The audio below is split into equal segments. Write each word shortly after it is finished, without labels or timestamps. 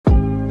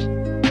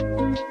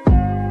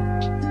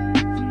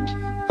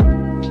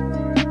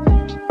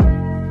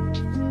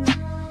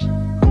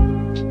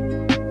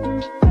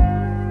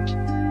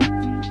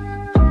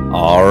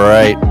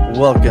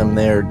Welcome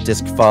there,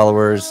 disc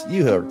followers.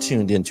 You are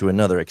tuned into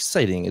another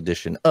exciting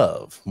edition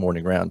of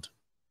Morning Round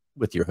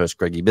with your host,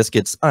 Greggy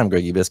Biscuits. I'm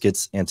Greggy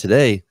Biscuits, and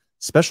today,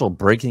 special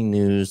breaking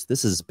news.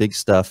 This is big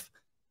stuff.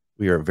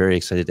 We are very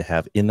excited to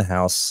have in the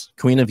house,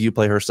 Queen of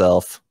UPLAY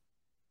herself,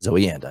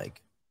 Zoe Andyke.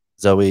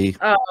 Zoe, we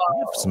have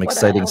some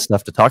exciting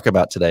stuff to talk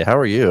about today. How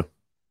are you?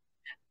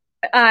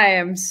 I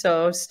am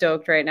so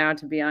stoked right now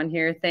to be on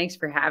here. Thanks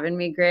for having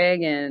me,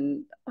 Greg.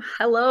 And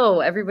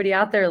hello, everybody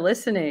out there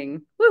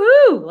listening.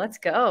 Woohoo! Let's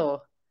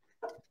go.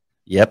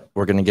 Yep,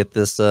 we're going to get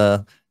this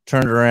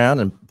turned around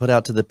and put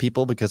out to the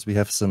people because we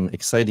have some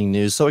exciting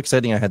news. So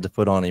exciting, I had to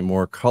put on a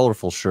more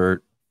colorful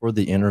shirt for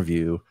the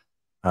interview.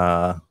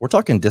 We're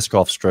talking disc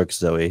golf strokes,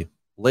 Zoe.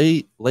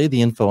 Lay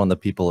the info on the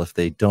people if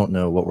they don't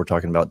know what we're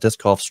talking about.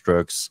 Disc golf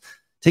strokes.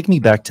 Take me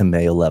back to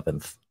May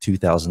 11th,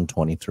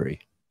 2023.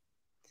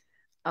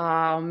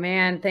 Oh,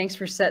 man. Thanks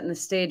for setting the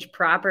stage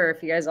proper.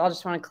 If you guys all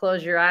just want to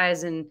close your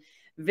eyes and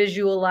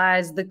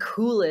visualize the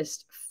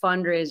coolest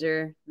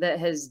fundraiser that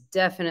has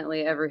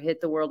definitely ever hit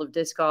the world of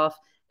disc golf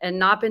and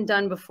not been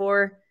done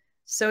before.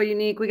 So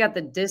unique. We got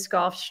the disc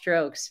golf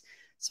strokes.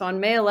 So on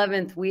May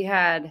 11th, we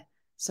had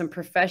some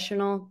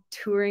professional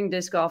touring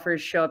disc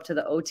golfers show up to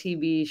the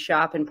OTB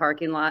shop and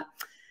parking lot.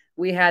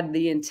 We had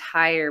the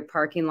entire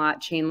parking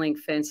lot chain link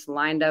fence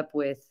lined up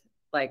with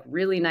like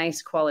really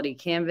nice quality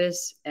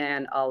canvas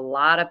and a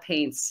lot of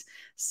paints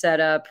set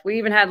up. We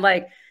even had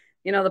like,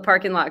 you know, the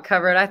parking lot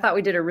covered. I thought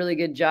we did a really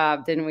good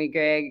job, didn't we,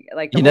 Greg?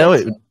 Like, you know,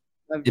 it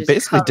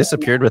basically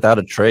disappeared without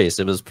a trace.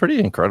 It was pretty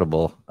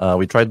incredible.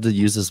 We tried to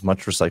use as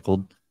much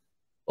recyclables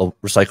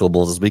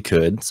as we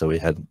could. So we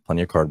had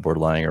plenty of cardboard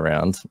lying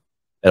around.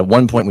 At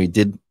one point we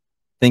did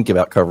think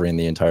about covering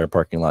the entire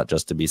parking lot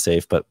just to be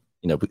safe, but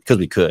you know, because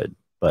we could,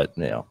 but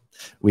you know,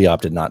 we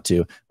opted not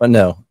to. But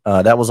no,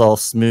 that was all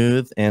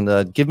smooth.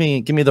 And give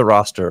me the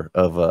roster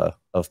of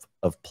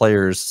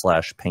players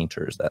 /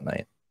 painters that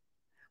night.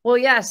 Well,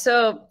 yeah.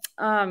 So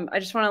I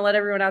just want to let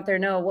everyone out there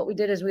know what we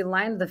did is we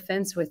lined the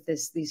fence with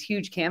these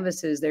huge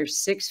canvases. They're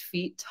 6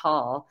 feet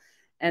tall,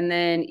 and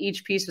then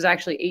each piece was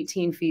actually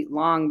 18 feet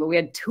long. But we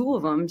had 2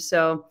 of them,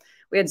 so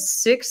we had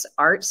 6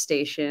 art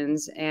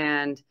stations.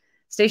 And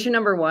station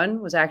number 1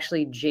 was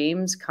actually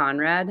James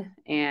Conrad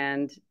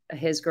and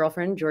his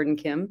girlfriend Jordan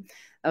Kim.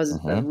 That was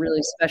a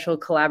really special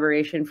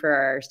collaboration for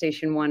our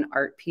Station 1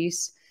 art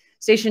piece.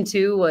 Station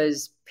 2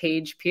 was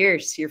Paige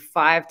Pierce, your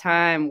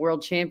 5-time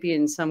world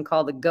champion, some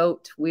call the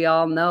GOAT. We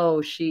all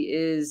know she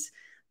is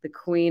the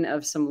queen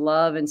of some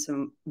love and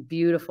some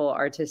beautiful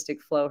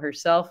artistic flow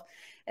herself.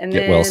 And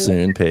Get well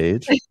soon,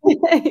 Paige.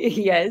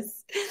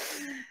 Yes.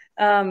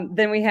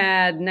 Then we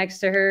had next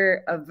to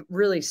her a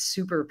really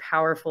super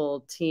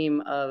powerful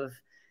team of,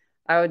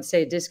 I would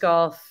say, disc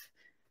golf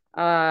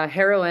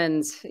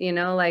heroines, you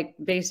know, like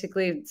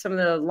basically some of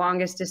the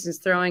longest distance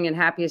throwing and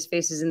happiest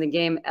faces in the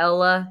game,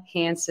 Ella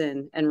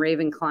Hansen and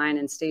Raven Klein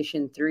in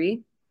Station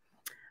 3.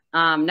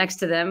 Next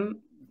to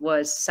them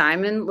was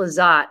Simon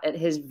Lizotte at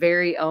his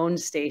very own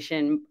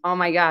station. Oh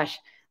my gosh,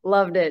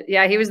 loved it.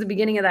 Yeah, he was the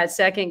beginning of that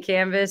second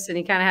canvas, and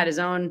he kind of had his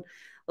own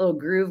little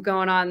groove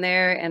going on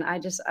there. And I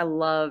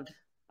loved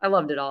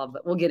it all,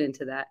 but we'll get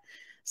into that.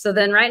 So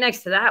then right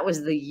next to that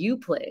was the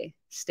UPLAY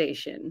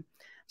station.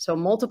 So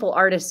multiple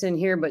artists in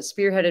here, but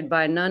spearheaded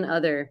by none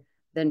other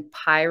than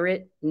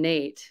Pirate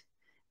Nate.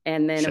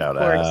 And then, of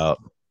course,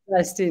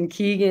 Dustin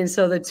Keegan.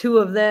 So the 2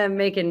 of them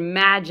making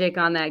magic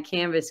on that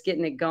canvas,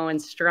 getting it going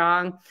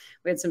strong.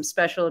 We had some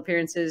special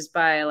appearances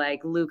by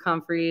like Luke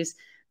Humphreys,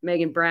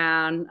 Megan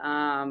Brown,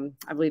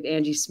 I believe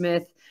Angie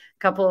Smith,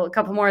 a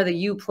couple more of the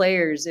U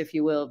players, if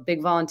you will,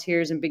 big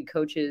volunteers and big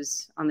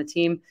coaches on the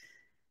team.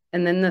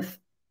 And then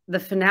the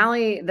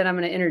finale that I'm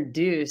going to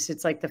introduce,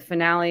 it's like the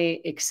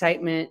finale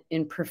excitement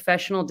in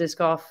professional disc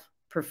golf,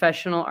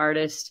 professional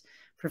artist,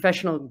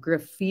 professional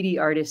graffiti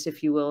artist,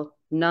 if you will,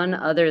 none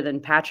other than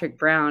Patrick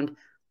Brown,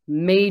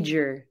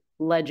 major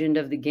legend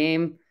of the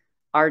game,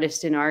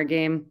 artist in our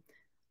game,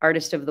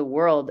 artist of the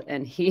world.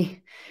 And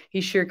he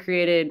sure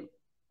created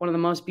one of the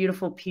most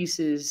beautiful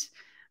pieces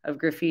of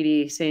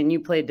graffiti saying,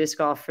 "You play disc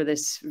golf," for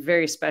this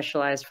very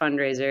specialized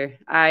fundraiser.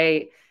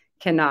 I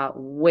cannot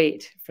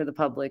wait for the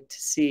public to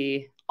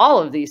see all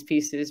of these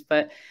pieces.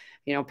 But,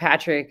 you know,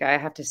 Patrick, I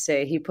have to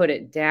say, he put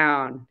it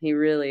down. He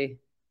really,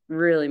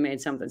 really made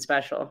something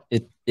special.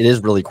 It is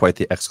really quite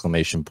the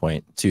exclamation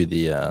point to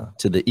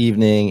the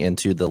evening and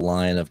to the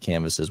line of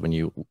canvases when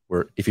you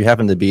were, if you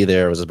happened to be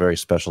there, it was a very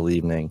special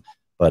evening,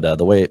 but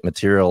the way it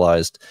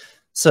materialized.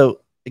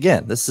 So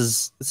again, this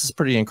is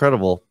pretty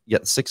incredible. You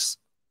got six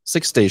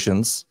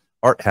stations,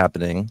 art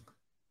happening,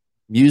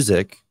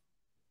 music.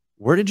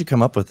 Where did you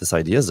come up with this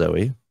idea,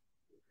 Zoe?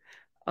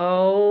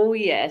 Oh,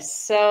 yes.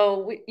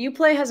 So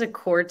UPLAY has a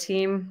core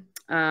team.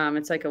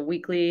 It's like a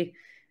weekly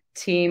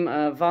team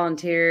of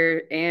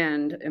volunteer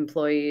and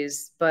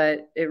employees,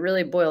 but it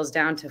really boils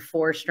down to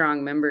 4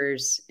 strong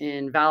members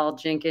in Val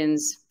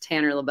Jenkins,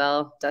 Tanner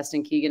LaBelle,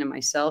 Dustin Keegan, and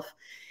myself.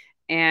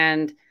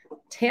 And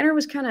Tanner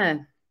was kind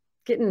of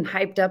getting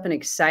hyped up and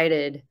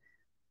excited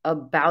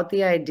about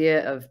the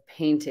idea of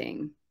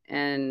painting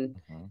and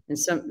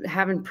some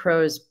having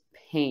pros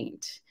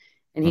paint.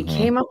 And he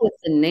came up with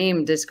the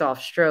name Disc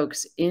Golf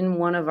Strokes in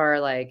one of our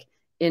like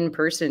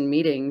in-person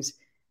meetings.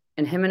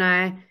 And him and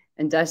I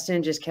and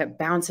Dustin just kept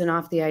bouncing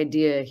off the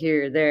idea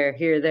here,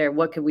 there.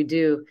 What could we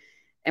do?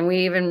 And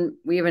we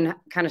even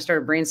kind of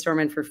started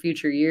brainstorming for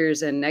future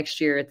years and next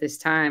year at this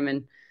time.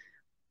 And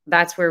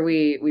that's where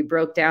we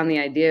broke down the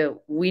idea.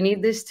 We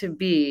need this to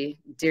be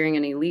during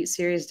an Elite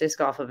Series disc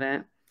golf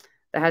event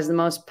that has the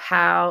most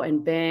pow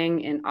and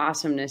bang and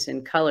awesomeness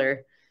and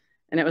color.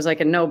 And it was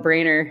like a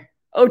no-brainer.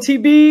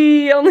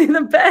 OTB, only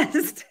the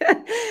best.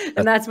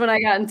 And that's when I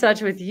got in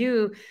touch with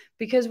you,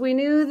 because we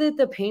knew that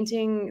the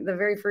painting, the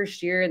very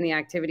first year and the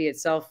activity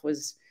itself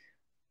was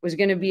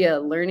going to be a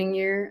learning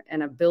year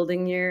and a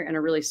building year and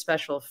a really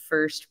special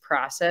first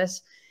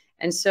process.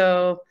 And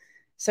so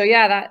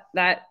yeah,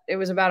 that it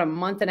was about a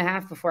month and a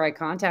half before I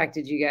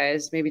contacted you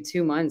guys, maybe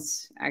 2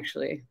 months,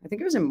 actually. I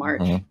think it was in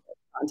March I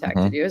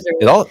contacted you.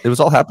 It was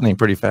all happening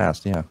pretty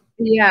fast. Yeah.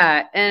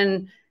 Yeah.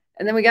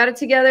 And then we got it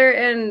together,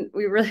 and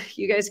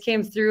you guys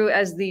came through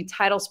as the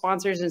title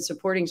sponsors and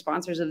supporting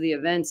sponsors of the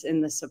events,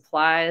 and the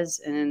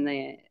supplies and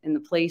in the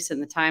place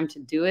and the time to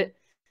do it.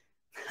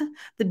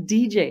 The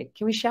DJ,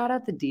 can we shout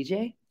out the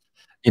DJ?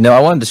 You know,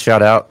 I wanted to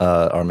shout out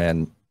our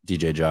man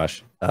DJ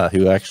Josh,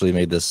 who actually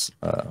made this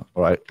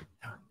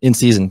in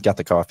season, got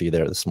the coffee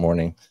there this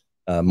morning.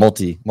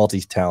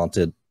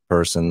 Multi-talented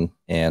person,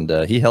 and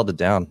he held it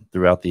down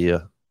throughout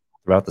the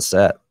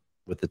set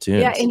with the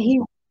tunes. Yeah, and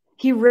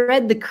he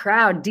read the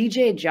crowd.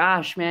 DJ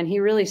Josh, man, he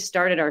really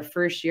started our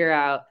first year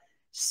out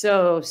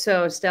so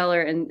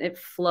stellar, and it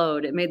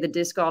flowed. It made the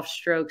disc golf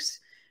strokes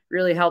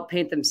really help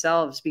paint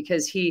themselves,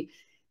 because he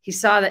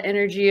saw the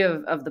energy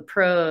of the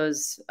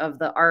pros, of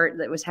the art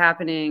that was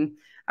happening.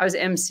 I was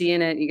emceeing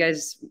it. You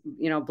guys,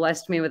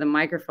 blessed me with a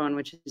microphone,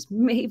 which is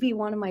maybe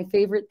one of my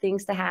favorite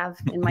things to have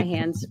in my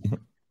hands.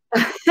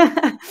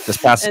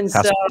 Just pass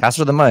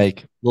her the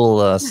mic. We'll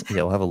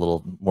have a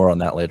little more on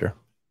that later.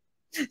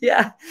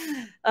 Yeah.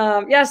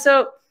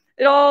 So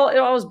it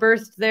all was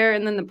birthed there,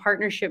 and then the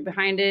partnership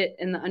behind it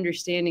and the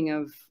understanding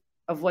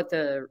of what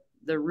the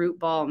root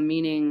ball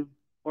meaning,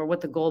 or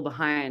what the goal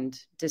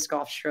behind disc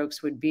golf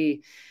strokes would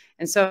be.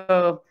 And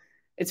so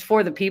it's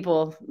for the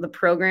people. The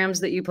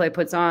programs that UPLAY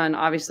puts on,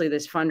 obviously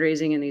this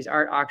fundraising and these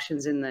art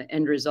auctions and the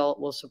end result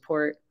will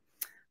support,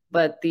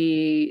 but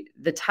the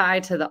tie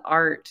to the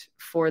art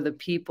for the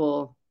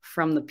people,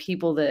 from the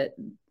people that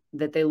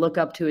they look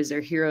up to as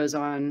their heroes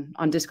on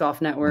Disc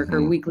Golf Network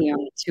or weekly on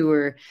the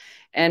tour.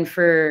 And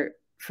for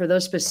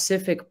those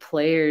specific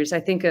players, I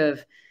think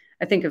of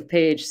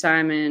Paige,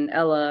 Simon,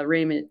 Ella,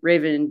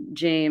 Raven,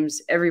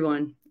 James,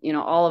 everyone,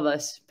 all of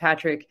us,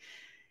 Patrick,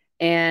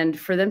 and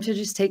for them to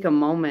just take a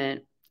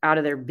moment out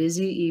of their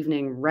busy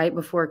evening right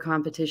before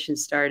competition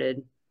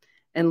started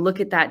and look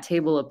at that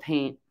table of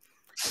paint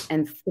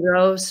and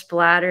throw,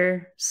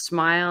 splatter,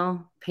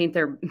 smile, paint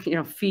their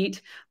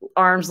feet,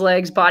 arms,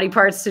 legs, body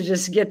parts, to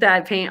just get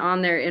that paint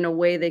on there in a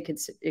way they could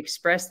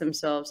express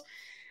themselves.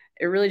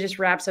 It really just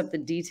wraps up the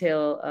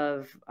detail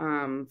of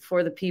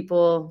for the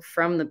people,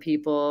 from the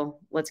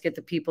people, let's get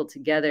the people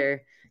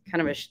together,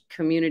 kind of a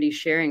community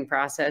sharing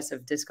process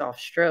of disc golf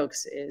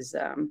strokes is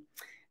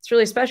it's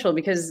really special,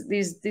 because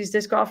these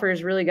disc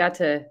golfers really got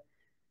to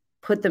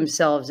put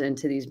themselves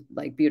into these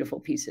like beautiful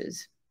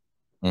pieces.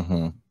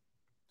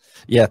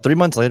 Yeah, 3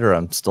 months later,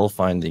 I'm still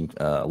finding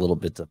a little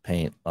bit of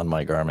paint on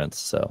my garments.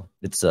 So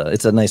it's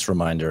a nice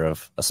reminder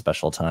of a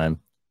special time.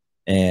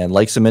 And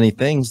like so many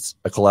things,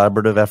 a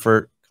collaborative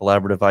effort,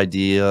 collaborative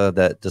idea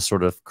that just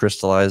sort of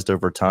crystallized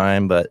over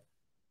time, but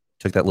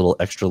took that little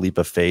extra leap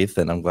of faith.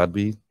 And I'm glad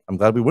we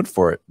went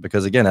for it,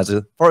 because again, as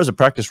far as a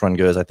practice run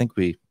goes, I think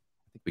we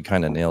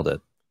kind of nailed it.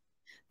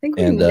 I think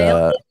we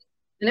nailed it.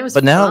 And it was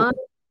fun.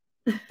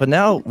 But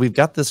now we've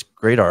got this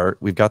great art,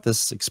 we've got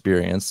this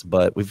experience,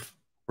 but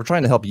we're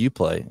trying to help you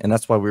play. And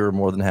that's why we were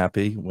more than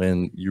happy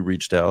when you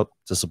reached out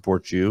to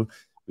support you.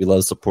 We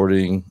love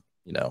supporting,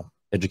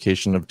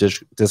 education of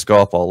disc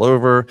golf all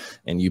over,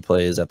 and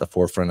UPLAY is at the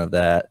forefront of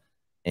that.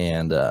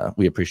 And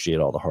we appreciate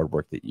all the hard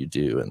work that you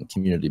do and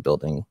community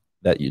building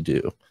that you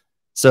do.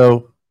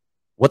 So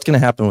what's going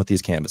to happen with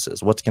these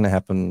canvases? What's going to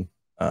happen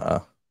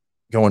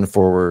going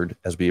forward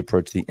as we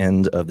approach the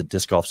end of the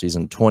disc golf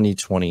season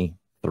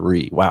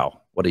 2023?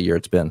 Wow, what a year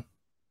it's been.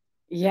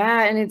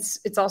 Yeah, and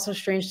it's also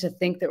strange to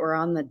think that we're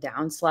on the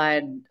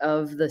downslide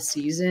of the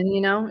season.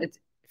 It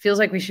feels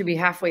like we should be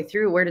halfway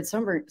through. Where did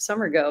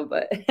summer go?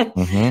 But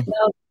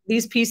no,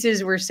 these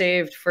pieces were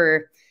saved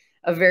for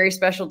a very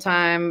special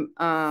time.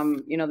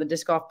 The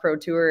Disc Golf Pro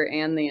Tour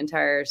and the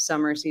entire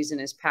summer season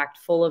is packed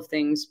full of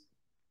things.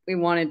 We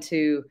wanted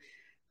to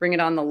bring it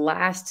on the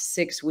last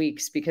 6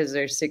 weeks because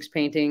there's 6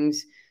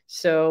 paintings.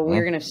 So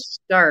we're going to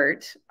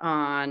start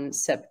on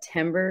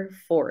September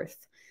 4th.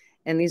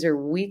 And these are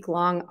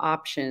week-long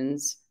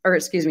auctions,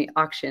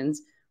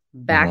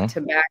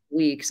 back-to-back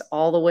weeks,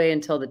 all the way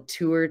until the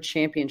Tour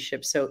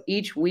Championship. So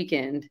each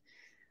weekend,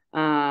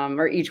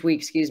 or each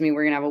week, we're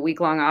going to have a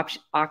week-long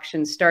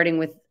auction starting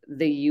with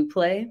the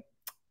UPLAY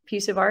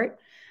piece of art.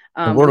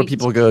 Where do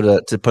people go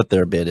to put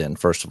their bid in,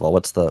 first of all?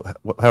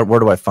 Where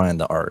do I find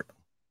the art?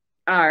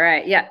 All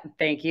right. Yeah.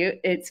 Thank you.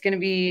 It's going to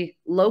be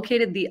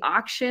located, the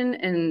auction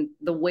and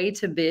the way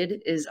to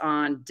bid is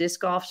on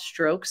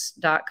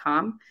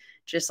discgolfstrokes.com.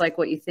 Just like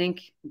what you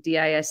think,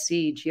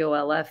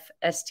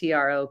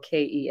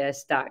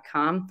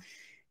 discgolfstrokes.com.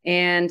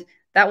 And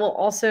that will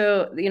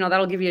also,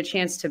 that'll give you a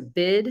chance to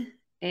bid.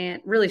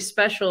 And really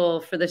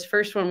special for this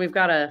first one, we've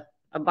got a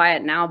buy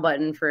it now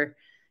button for,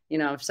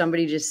 if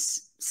somebody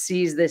just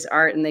sees this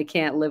art and they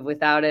can't live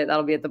without it,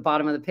 that'll be at the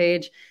bottom of the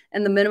page.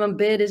 And the minimum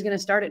bid is going to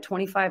start at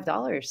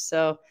 $25.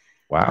 So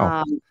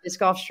wow.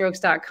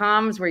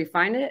 discgolfstrokes.com is where you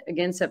find it.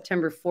 Again,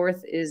 September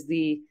 4th is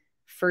the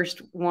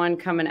first one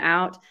coming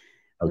out.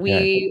 Okay.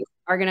 We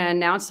are going to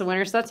announce the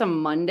winners. So that's a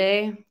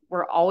Monday.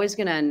 We're always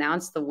going to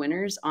announce the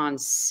winners on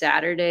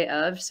Saturday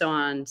of. So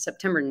on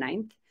September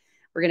 9th,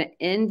 we're going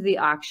to end the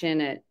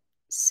auction at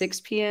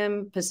 6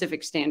 p.m.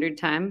 Pacific Standard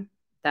Time.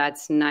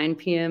 That's 9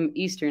 p.m.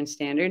 Eastern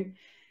Standard.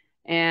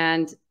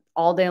 And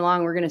all day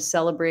long, we're going to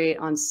celebrate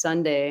on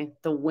Sunday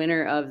the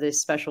winner of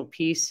this special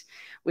piece.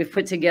 We've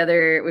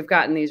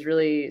gotten these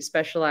really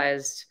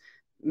specialized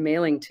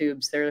mailing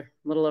tubes. They're a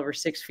little over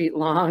 6 feet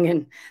long,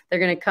 and they're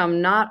going to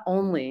come not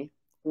only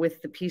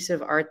with the piece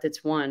of art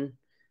that's won,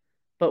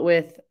 but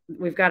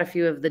we've got a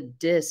few of the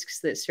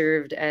discs that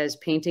served as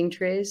painting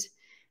trays.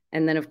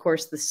 And then, of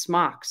course, the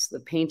smocks, the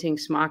painting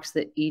smocks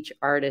that each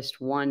artist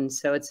won.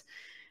 So it's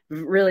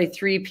really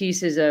 3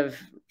 pieces of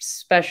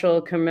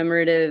special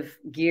commemorative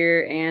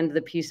gear and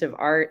the piece of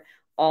art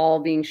all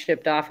being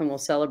shipped off, and we'll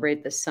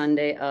celebrate the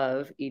Sunday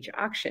of each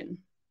auction.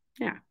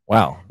 Yeah.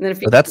 Wow. And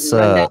then that's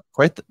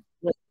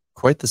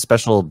quite the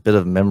special bit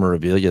of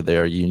memorabilia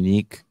there,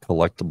 unique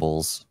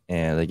collectibles.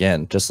 And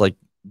again, just like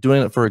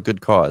doing it for a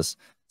good cause.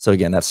 So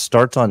again, that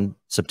starts on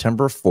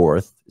September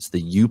 4th. It's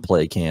the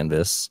UPLAY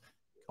canvas,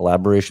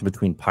 collaboration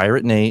between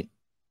Pirate Nate,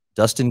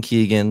 Dustin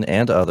Keegan,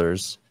 and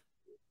others.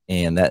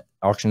 And that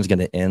auction is going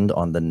to end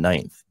on the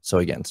 9th. So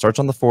again, starts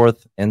on the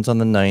 4th, ends on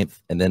the 9th.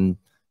 And then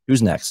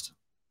who's next?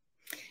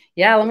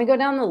 Yeah, let me go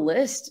down the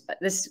list.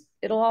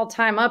 It'll all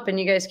time up and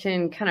you guys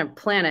can kind of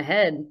plan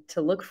ahead to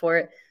look for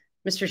it.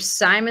 Mr.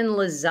 Simon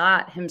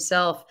Lizotte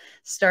himself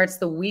starts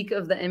the week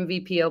of the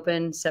MVP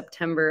Open,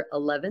 September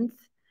 11th.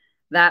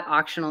 That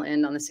auction will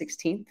end on the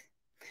 16th.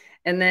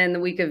 And then the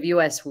week of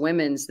U.S.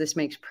 Women's, this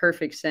makes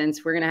perfect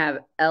sense. We're going to have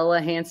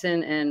Ella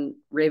Hansen and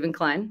Raven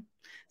Klein.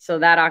 So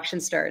that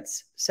auction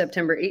starts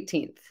September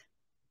 18th,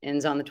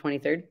 ends on the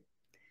 23rd.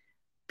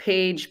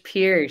 Paige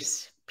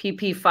Pierce,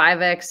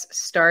 PP5X,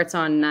 starts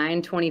on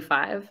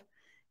 9/25,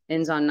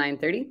 ends on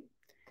 9/30.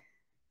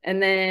 And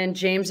then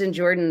James and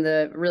Jordan,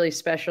 the really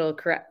special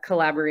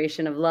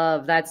collaboration of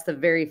love, that's the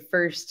very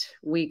first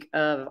week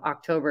of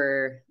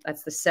October.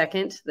 That's the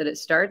 2nd that it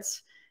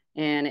starts,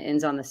 and it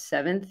ends on the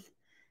 7th.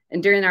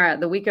 And during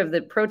the week of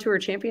the Pro Tour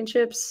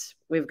Championships,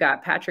 we've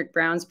got Patrick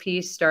Brown's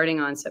piece starting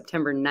on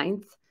September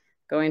 9th.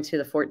 Going to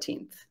the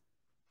 14th.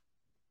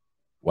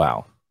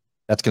 Wow.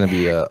 That's going to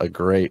be a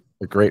great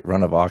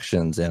run of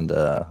auctions. And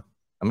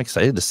I'm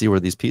excited to see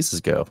where these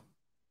pieces go.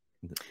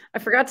 I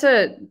forgot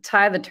to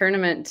tie the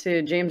tournament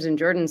to James and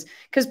Jordan's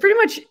because pretty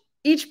much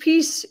each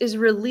piece is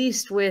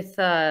released with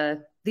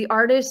the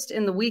artist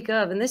in the week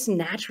of, and this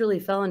naturally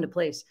fell into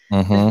place.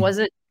 Mm-hmm. This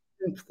wasn't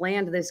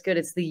planned this good.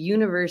 It's the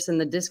universe and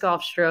the disc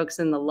golf strokes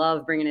and the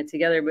love bringing it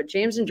together. But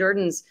James and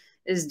Jordan's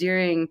is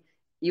during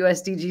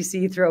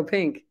USDGC Throw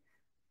Pink.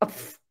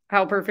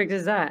 How perfect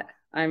is that?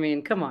 I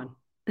mean, come on.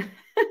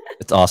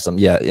 It's awesome.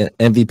 Yeah,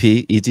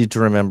 MVP, easy to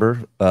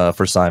remember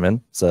for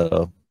Simon.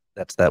 So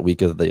that's that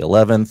week of the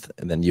 11th.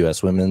 And then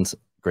U.S. Women's,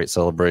 great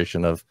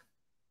celebration of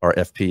our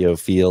FPO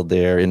field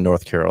there in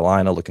North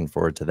Carolina. Looking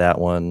forward to that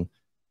one.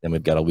 Then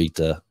we've got a week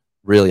to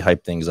really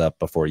hype things up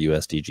before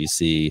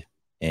USDGC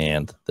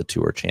and the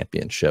Tour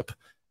Championship.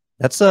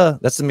 That's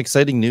some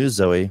exciting news,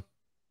 Zoe.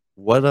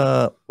 What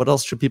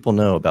else should people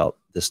know about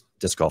this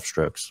Disc Golf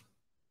Strokes?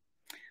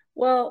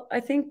 Well,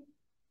 I think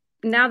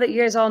now that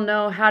you guys all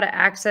know how to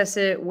access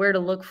it, where to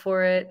look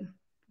for it,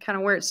 kind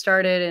of where it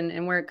started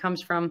and where it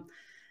comes from,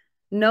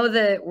 know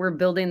that we're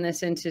building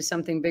this into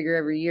something bigger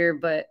every year.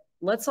 But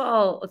let's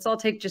all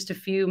take just a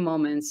few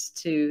moments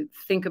to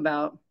think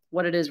about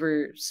what it is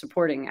we're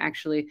supporting,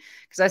 actually.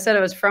 Because I said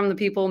it was from the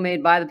people,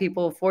 made by the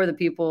people, for the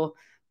people.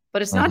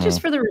 But it's not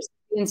just for the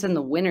recipients and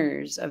the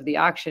winners of the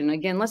auction.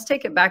 Again, let's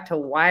take it back to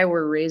why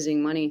we're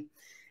raising money.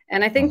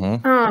 And I think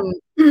I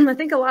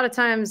think a lot of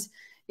times,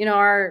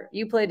 our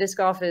UPLAY Disc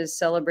Golf is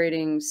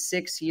celebrating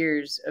 6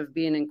 years of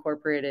being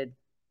incorporated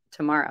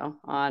tomorrow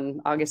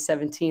on August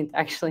 17th,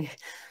 actually.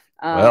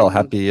 Well,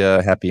 happy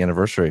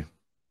anniversary.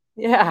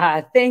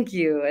 Yeah, thank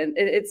you. And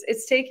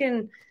it's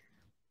taken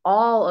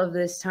all of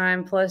this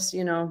time, plus,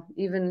 even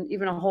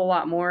a whole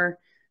lot more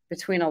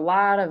between a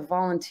lot of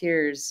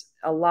volunteers,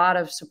 a lot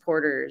of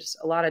supporters,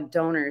 a lot of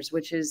donors,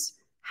 which is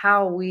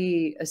how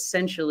we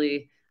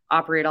essentially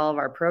operate all of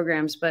our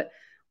programs. But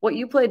what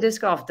UPLAY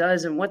Disc Golf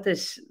does and what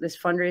this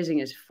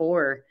fundraising is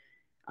for,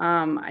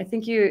 I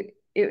think the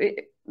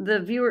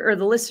viewer or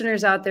the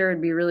listeners out there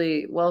would be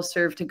really well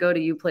served to go to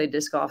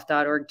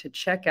uplaydiscgolf.org to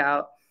check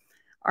out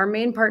our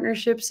main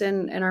partnerships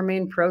and our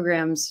main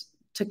programs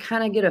to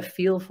kind of get a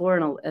feel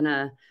for and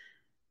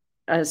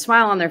a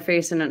smile on their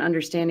face and an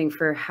understanding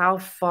for how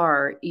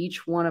far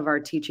each one of our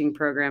teaching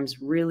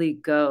programs really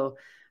go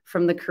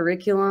from the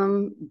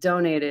curriculum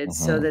donated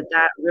so that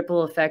that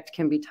ripple effect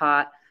can be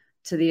taught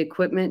to the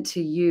equipment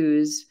to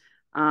use,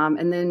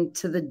 and then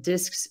to the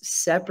discs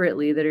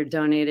separately that are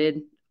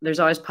donated. There's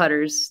always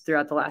putters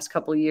throughout the last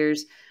couple of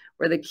years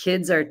where the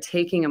kids are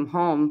taking them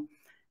home,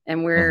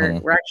 and we're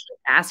actually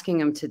asking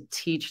them to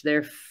teach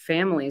their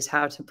families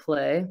how to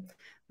play.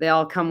 They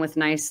all come with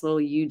nice little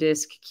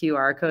UDisc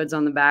QR codes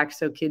on the back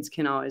so kids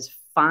can always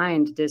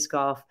find disc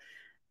golf,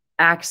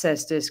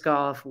 access disc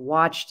golf,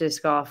 watch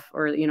disc golf,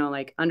 or, you know,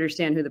 like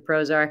understand who the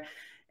pros are.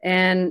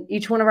 And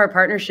each one of our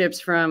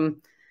partnerships,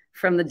 from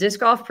the Disc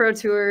Golf Pro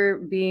Tour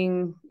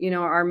being, you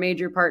know, our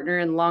major partner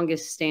and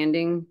longest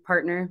standing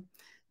partner,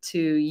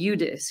 to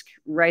UDisc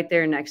right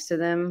there next to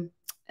them.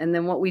 And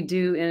then what we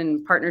do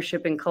in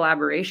partnership and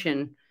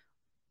collaboration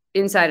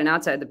inside and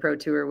outside the Pro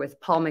Tour with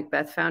Paul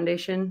Macbeth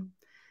Foundation,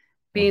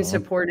 being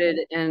supported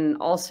and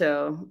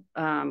also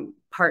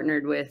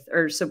partnered with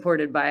or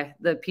supported by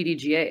the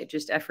PDGA,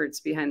 just efforts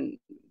behind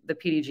the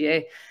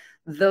PDGA.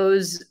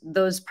 Those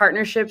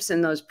partnerships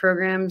and those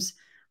programs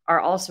are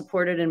all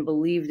supported and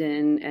believed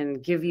in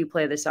and give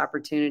UPLAY this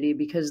opportunity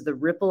because the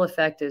ripple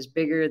effect is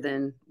bigger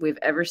than we've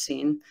ever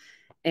seen.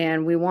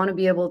 And we want to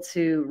be able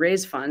to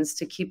raise funds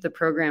to keep the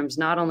programs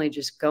not only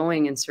just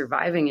going and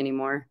surviving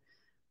anymore,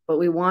 but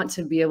we want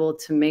to be able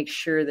to make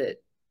sure that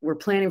we're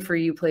planning for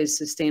UPLAY's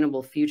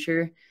sustainable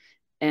future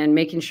and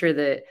making sure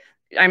that,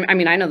 I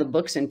mean, I know the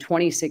book's in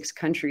 26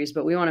 countries,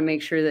 but we want to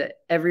make sure that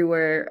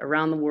everywhere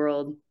around the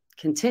world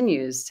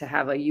continues to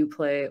have a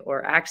UPLAY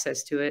or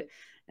access to it.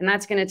 And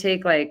that's going to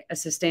take like a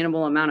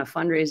sustainable amount of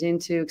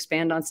fundraising to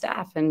expand on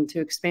staff and to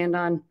expand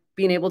on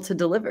being able to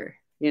deliver,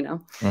 you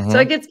know? So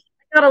I got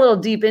a little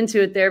deep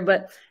into it there,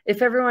 but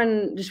if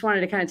everyone just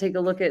wanted to kind of take a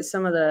look at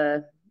some of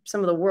the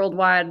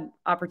worldwide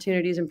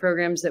opportunities and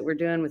programs that we're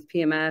doing with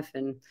PMF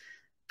and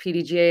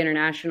PDGA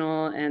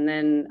International, and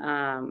then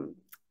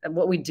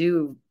what we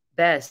do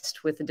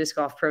best with the Disc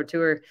Golf Pro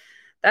Tour,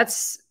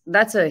 that's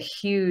a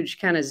huge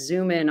kind of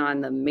zoom in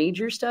on the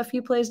major stuff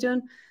UPLAY is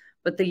doing.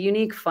 But the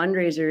unique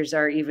fundraisers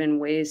are even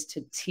ways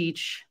to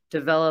teach,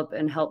 develop,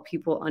 and help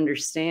people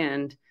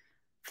understand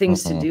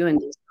things to do in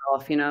disc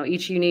golf. You know,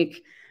 each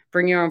unique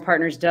bring your own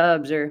partners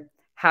dubs, or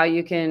how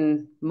you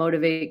can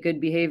motivate good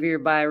behavior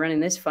by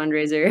running this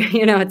fundraiser.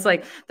 You know, it's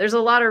like there's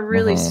a lot of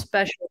really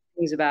special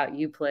things about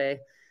UPLAY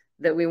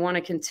that we want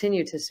to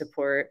continue to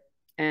support,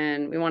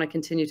 and we want to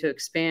continue to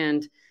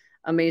expand.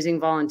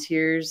 Amazing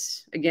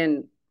volunteers.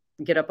 Again,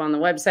 get up on the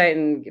website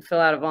and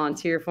fill out a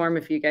volunteer form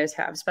if you guys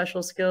have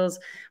special skills.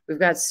 We've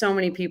got so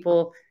many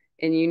people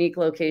in unique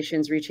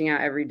locations reaching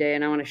out every day,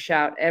 and I want to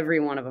shout every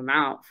one of them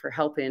out for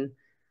helping.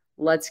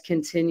 Let's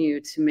continue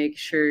to make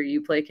sure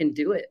UPLAY can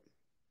do it.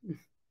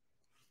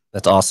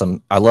 That's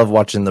awesome. I love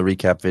watching the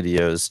recap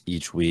videos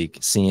each week,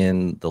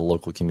 seeing the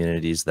local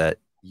communities that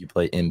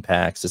UPLAY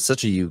impacts. It's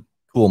such a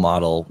cool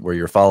model where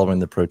you're following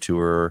the Pro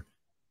Tour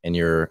and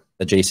you're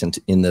adjacent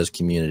in those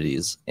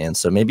communities. And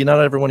so maybe not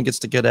everyone gets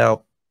to get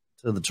out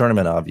to the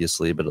tournament,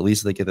 obviously, but at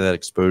least they get that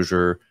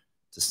exposure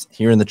to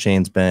hearing the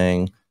chains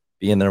bang,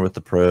 being there with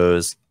the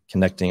pros,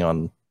 connecting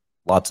on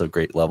lots of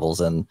great levels.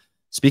 And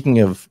speaking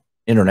of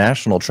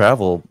international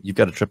travel, you've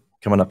got a trip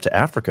coming up to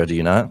Africa, do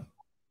you not?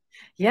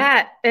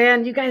 Yeah,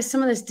 and you guys,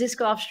 some of this Disc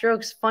Golf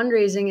Strokes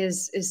fundraising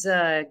is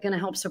going to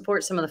help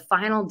support some of the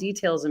final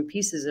details and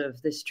pieces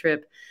of this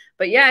trip.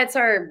 But yeah, it's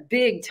our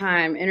big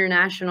time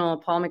international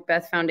Paul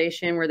Macbeth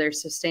Foundation. We're their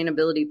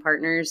sustainability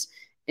partners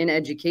in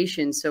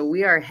education. So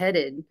we are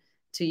headed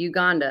to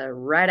Uganda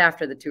right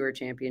after the Tour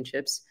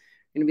Championships.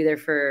 We're going to be there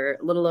for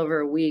a little over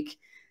a week,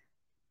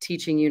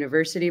 teaching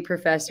university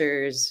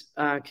professors,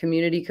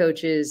 community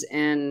coaches,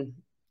 and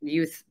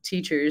youth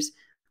teachers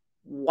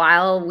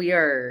while we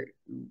are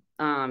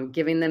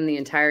giving them the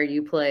entire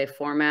UPLAY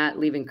format,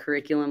 leaving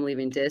curriculum,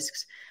 leaving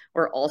discs.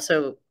 We're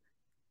also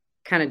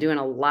kind of doing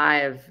a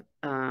live,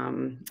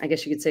 I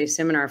guess you could say,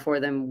 seminar for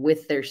them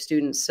with their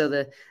students. So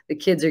the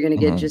kids are going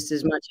to get just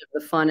as much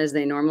of the fun as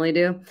they normally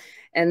do.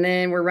 And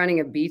then we're running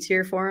a B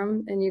tier for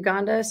them in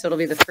Uganda. So it'll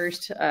be the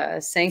first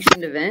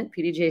sanctioned event,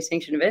 PDGA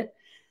sanctioned event.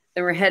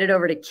 Then we're headed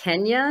over to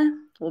Kenya.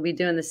 We'll be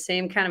doing the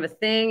same kind of a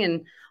thing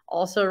and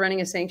also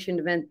running a sanctioned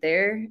event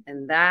there.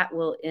 And that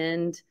will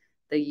end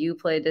the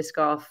UPLAY disc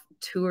golf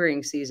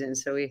touring season.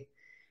 So we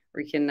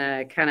can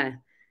kind of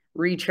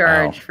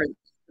recharge for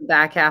the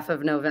back half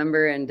of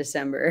November and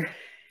December.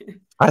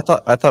 I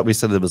thought we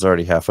said it was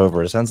already half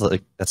over. It sounds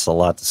like that's a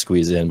lot to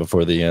squeeze in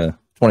before the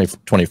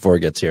 2024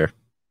 gets here.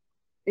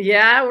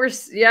 Yeah,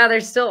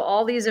 there's still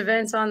all these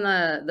events on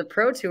the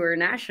Pro Tour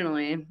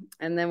nationally,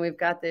 and then we've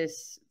got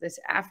this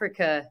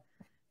Africa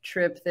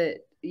trip that,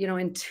 you know,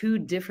 in 2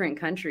 different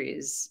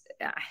countries.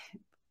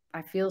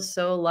 I feel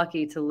so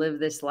lucky to live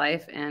this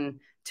life and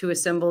to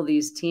assemble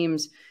these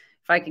teams.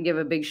 If I could give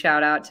a big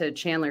shout out to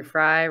Chandler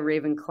Fry,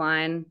 Raven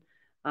Klein,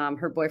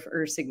 her boyfriend,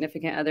 her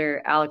significant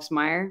other, Alex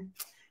Meyer,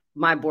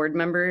 my board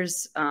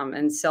members,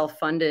 and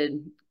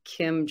self-funded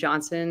Kim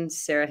Johnson,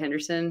 Sarah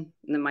Henderson,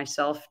 and then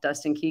myself,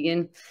 Dustin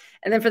Keegan.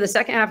 And then for the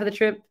second half of the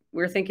trip,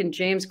 we're thinking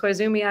James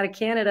Koizumi out of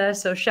Canada.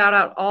 So shout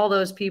out all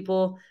those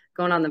people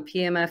going on the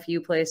PMF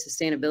UPLAY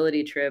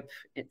sustainability trip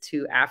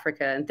to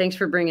Africa. And thanks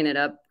for bringing it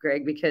up,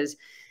 Greg, because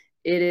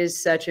it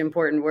is such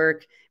important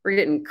work. We're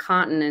getting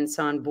continents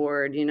on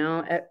board, you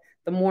know, at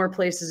the more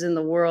places in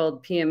the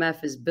world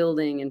PMF is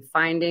building and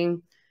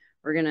finding,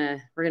 we're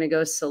gonna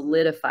go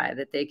solidify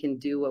that they can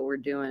do what we're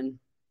doing.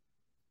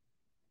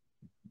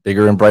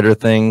 Bigger and brighter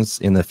things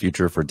in the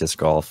future for disc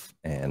golf,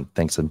 and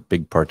thanks a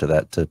big part to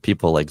that to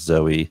people like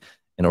Zoe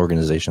and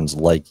organizations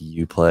like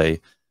UPLAY.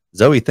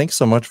 Zoe, thanks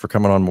so much for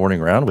coming on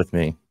Morning Round with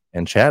me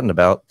and chatting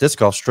about disc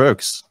golf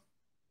strokes.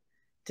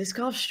 Disc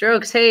golf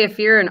strokes. Hey, if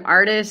you're an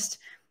artist,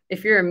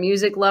 if you're a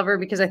music lover,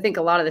 because I think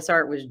a lot of this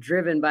art was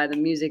driven by the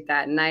music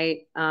that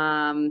night.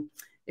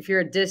 If you're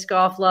a disc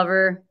golf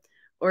lover,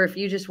 or if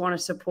you just want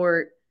to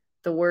support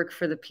the work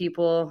for the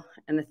people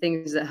and the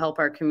things that help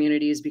our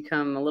communities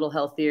become a little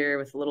healthier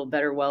with a little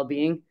better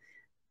well-being,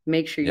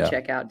 make sure you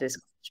check out Disc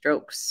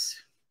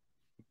Strokes.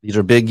 These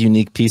are big,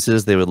 unique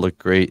pieces. They would look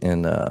great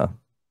in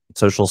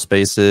social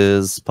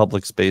spaces,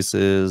 public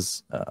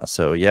spaces.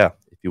 So yeah,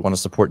 if you want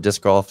to support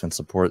disc golf and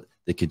support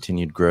the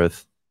continued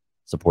growth,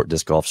 support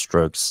Disc Golf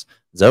Strokes.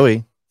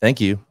 Zoe,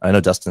 thank you. I know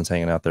Dustin's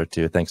hanging out there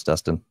too. Thanks,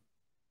 Dustin.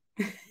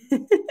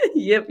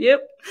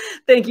 Yep.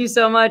 Thank you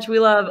so much. We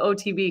love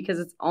OTB because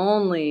it's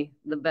only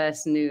the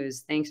best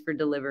news. Thanks for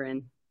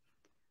delivering.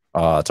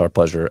 It's our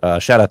pleasure.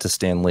 Shout out to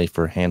Stan Lee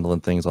for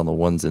handling things on the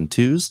ones and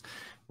twos.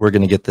 We're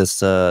going to get this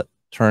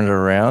turned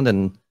around,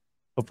 and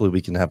hopefully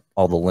we can have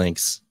all the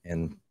links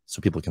and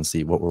so people can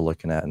see what we're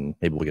looking at, and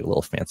maybe we'll get a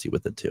little fancy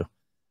with it too.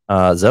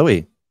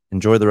 Zoe,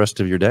 enjoy the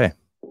rest of your day.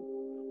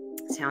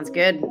 Sounds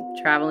good.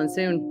 Traveling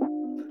soon.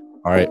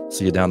 All right.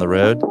 See you down the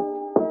road.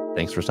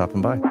 Thanks for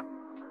stopping by.